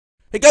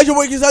Hey guys, you're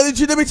working inside the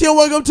GWT and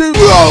welcome to Road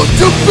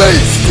to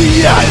BEASTiality.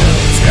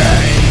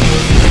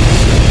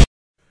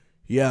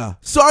 Yeah,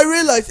 so I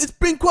realized it's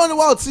been quite a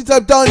while since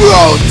I've done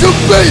Road to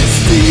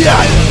BEASTiality.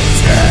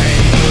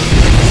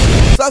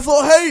 So I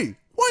thought, hey,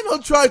 why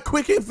not try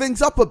quicking things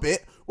up a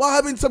bit while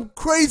having some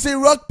crazy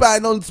rock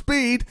band on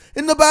speed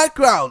in the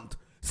background?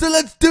 So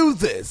let's do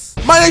this.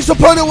 My next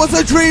opponent was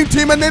a dream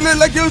team and they looked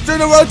like he was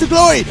doing a road to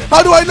glory.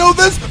 How do I know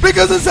this?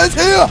 Because it says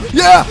here.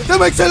 Yeah, that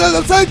makes a lot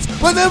of sense.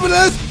 But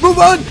nevertheless, move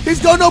on. He's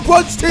got no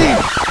punch team.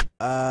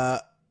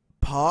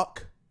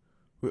 Park?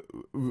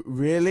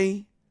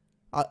 Really?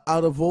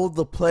 Out of all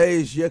the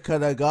players you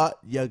could have got,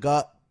 you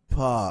got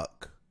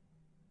Park.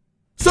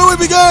 So we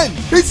began.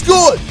 He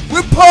scored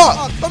with Park.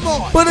 Oh, come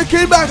on. But it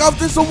came back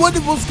after some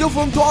wonderful skill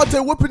from Duarte,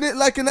 whipping it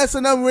like an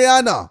S&M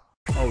Rihanna.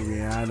 Oh,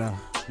 Rihanna.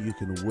 You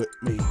can whip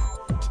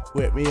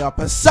me up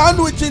a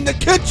sandwich in the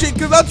kitchen,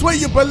 cause that's where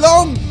you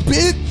belong,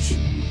 bitch.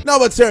 No,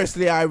 but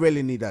seriously, I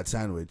really need that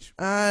sandwich.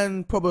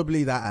 And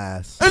probably that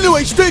ass.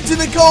 Anyway, straight to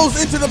the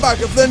goals into the back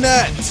of the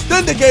net.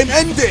 Then the game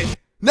ended.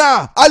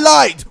 Nah, I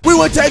lied. We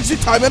went to extra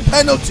time and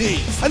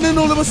penalties. And then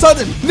all of a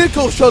sudden,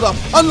 Nickel showed up,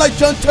 unlike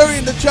John Terry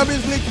in the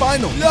Champions League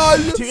final. Lol.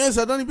 To be honest,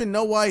 I don't even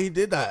know why he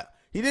did that.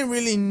 He didn't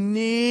really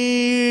need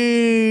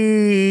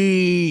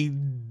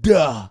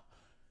to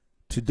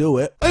do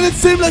it, and it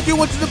seemed like he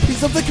wanted a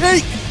piece of the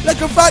cake, like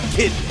a fat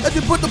kid, as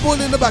he put the ball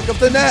in the back of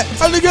the net.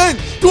 And again,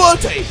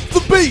 Duarte, the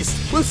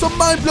beast, with some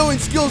mind-blowing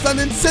skills and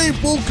insane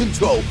ball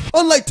control,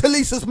 unlike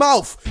Talisa's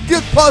mouth,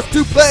 gets past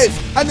two players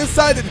and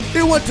decided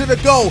he wanted a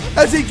goal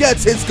as he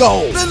gets his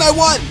goal. Then I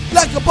won,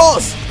 like a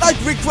boss, like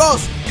Rick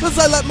Ross, cause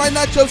I like my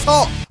nachos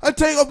hot, and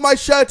take off my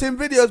shirt in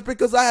videos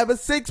because I have a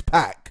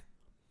six-pack.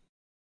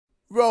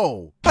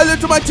 Roll. I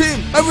looked at my team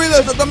and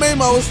realized that the main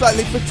man was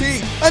slightly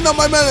fatigued, and not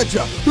my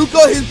manager, who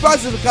got his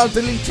Brazil account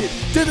deleted,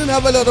 didn't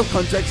have a lot of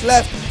contracts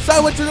left, so I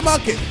went to the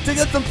market to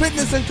get some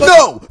fitness and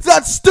No,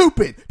 that's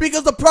stupid,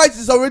 because the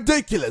prices are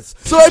ridiculous.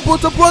 So I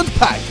bought a bronze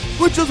pack,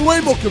 which was way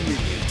more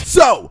convenient.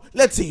 So,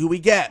 let's see who we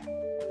get.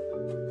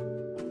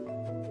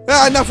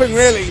 Nothing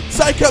really.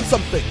 So I kept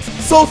some things,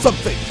 sold some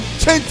things,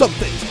 changed some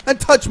things, and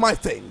touched my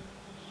thing.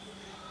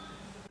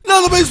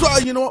 Now the base,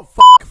 you know what?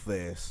 Fuck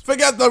this.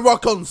 Forget the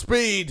rock on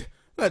speed.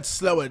 Let's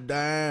slow it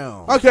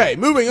down. Okay,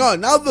 moving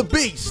on. Now the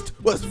beast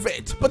was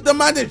fit, but the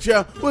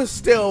manager was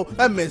still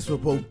a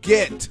miserable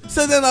git.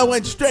 So then I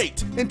went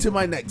straight into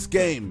my next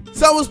game.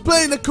 So I was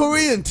playing a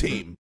Korean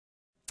team.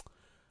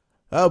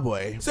 Oh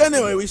boy. So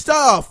anyway, we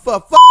start off for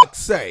fuck's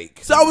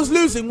sake. So I was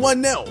losing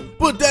 1-0,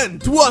 but then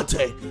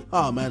Duarte,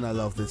 oh man, I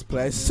love this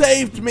player,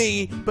 saved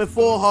me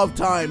before half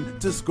time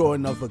to score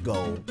another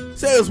goal.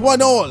 So it was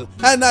 1-1,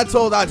 and that's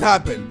all that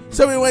happened.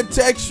 So we went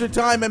to extra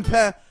time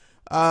and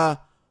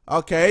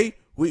okay.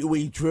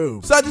 We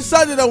drew. So I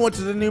decided I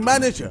wanted a new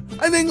manager,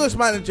 an English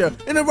manager,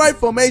 in the right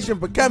formation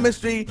for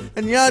chemistry,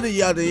 and yada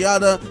yada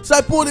yada. So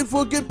I bought it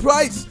for a good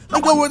price,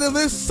 and got rid of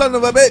this son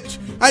of a bitch.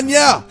 And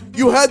yeah,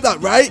 you heard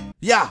that right?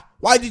 Yeah,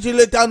 why did you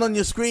look down on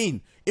your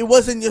screen? It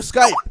wasn't your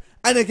Skype.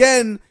 And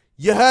again,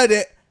 you heard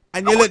it,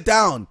 and you looked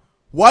down.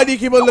 Why do you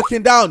keep on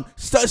looking down?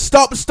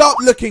 Stop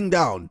looking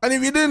down. And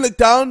if you didn't look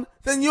down,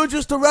 then you're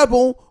just a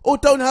rebel, or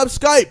don't have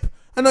Skype,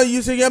 and are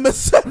using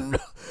MSN.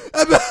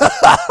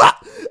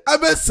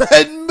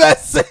 MSN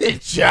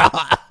Messenger.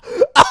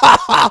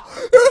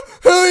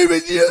 Who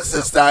even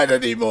uses that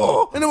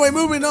anymore? Anyway,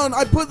 moving on,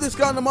 I put this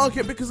guy on the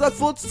market because I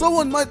thought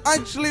someone might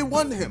actually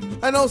want him,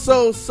 and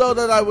also so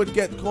that I would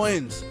get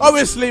coins.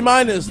 Obviously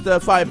minus the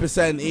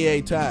 5%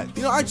 EA tax.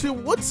 You know, actually,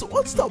 what's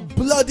the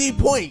bloody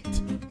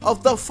point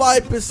of the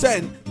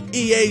 5%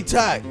 EA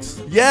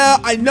tax? Yeah,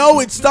 I know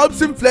it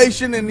stops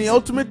inflation in the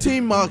Ultimate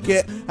Team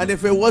market, and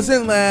if it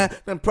wasn't there,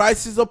 then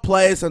prices of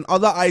players and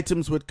other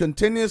items would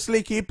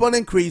continuously keep on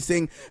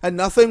increasing, and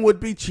nothing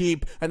would be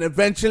cheap, and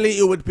eventually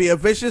it would be a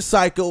vicious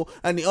cycle,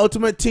 and the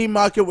Ultimate Team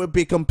market would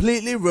be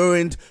completely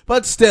ruined.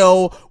 But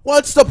still,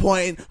 what's the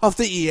point of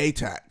the EA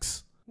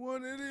tax?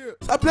 What an idiot.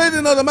 I played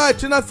another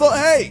match and I thought,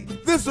 hey,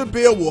 this would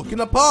be a walk in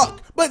the park.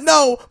 But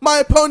no, my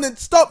opponent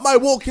stopped my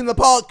walk in the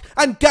park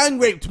and gang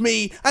raped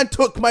me and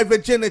took my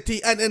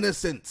virginity and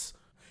innocence.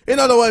 In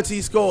other words,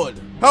 he scored.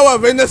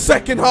 However, in the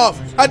second half,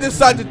 I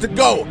decided to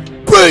go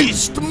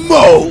beast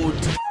mode.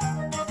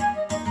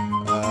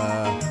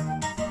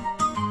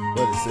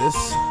 What is this?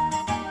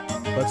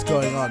 What's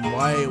going on?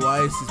 Why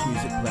is this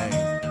music playing?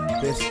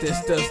 This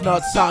does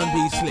not sound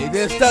beastly.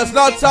 This does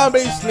not sound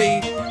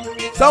beastly.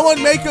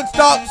 Someone make it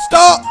stop!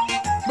 Stop!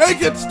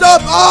 Make it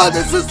stop! Oh,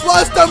 this is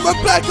worse than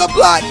Rebecca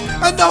Black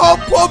and the whole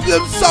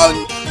problem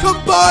song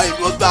combined.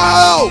 What the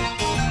hell?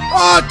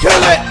 Oh,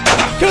 kill it!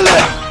 Kill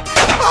it!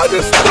 Oh,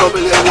 this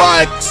normally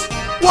works!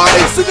 Why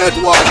isn't it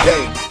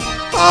working?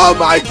 Oh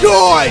my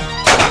god!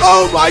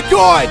 Oh my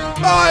god!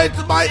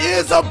 Oh, my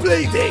ears are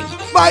bleeding!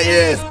 My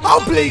ears are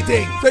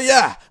bleeding! So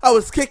yeah, I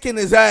was kicking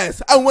his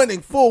ass and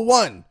winning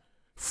 4-1.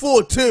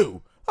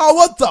 4-2. Oh,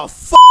 what the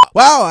fuck?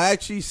 Wow, I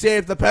actually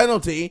saved the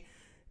penalty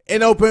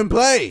in open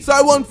play. So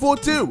I won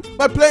 4-2.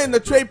 My play in the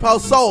trade pile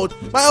sold.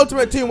 My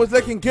ultimate team was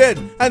looking good.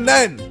 And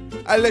then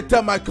I looked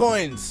at my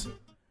coins.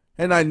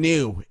 and I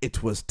knew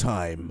it was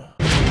time.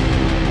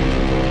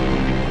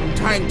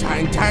 Tank,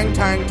 tank, tank,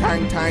 tank,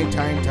 tank, tank,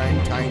 tank,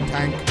 tank, tank,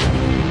 tank.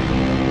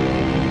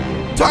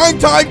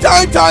 Tank, tank,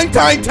 tank, tank,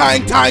 tank,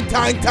 tank, tank,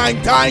 tank,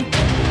 tank, tank.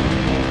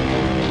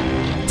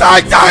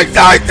 Tank, tank,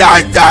 tank,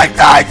 tank, tank,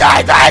 tank,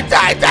 tank, tank,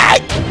 tank,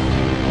 tank.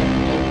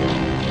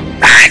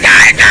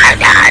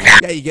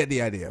 Yeah, you get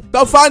the idea.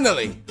 So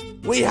finally,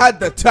 we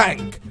had the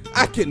tank,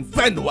 Akin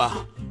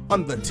Fenwa,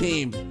 on the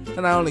team,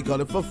 and I only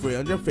got it for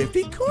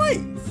 350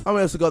 coins. And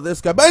we also got this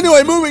guy. But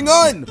anyway, moving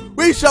on,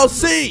 we shall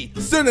see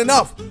soon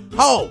enough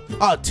how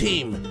our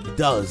team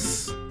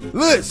does.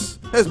 This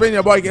has been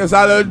your boy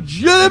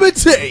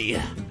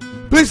BEASTiality.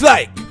 Please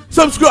like,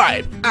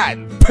 subscribe,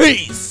 and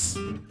peace.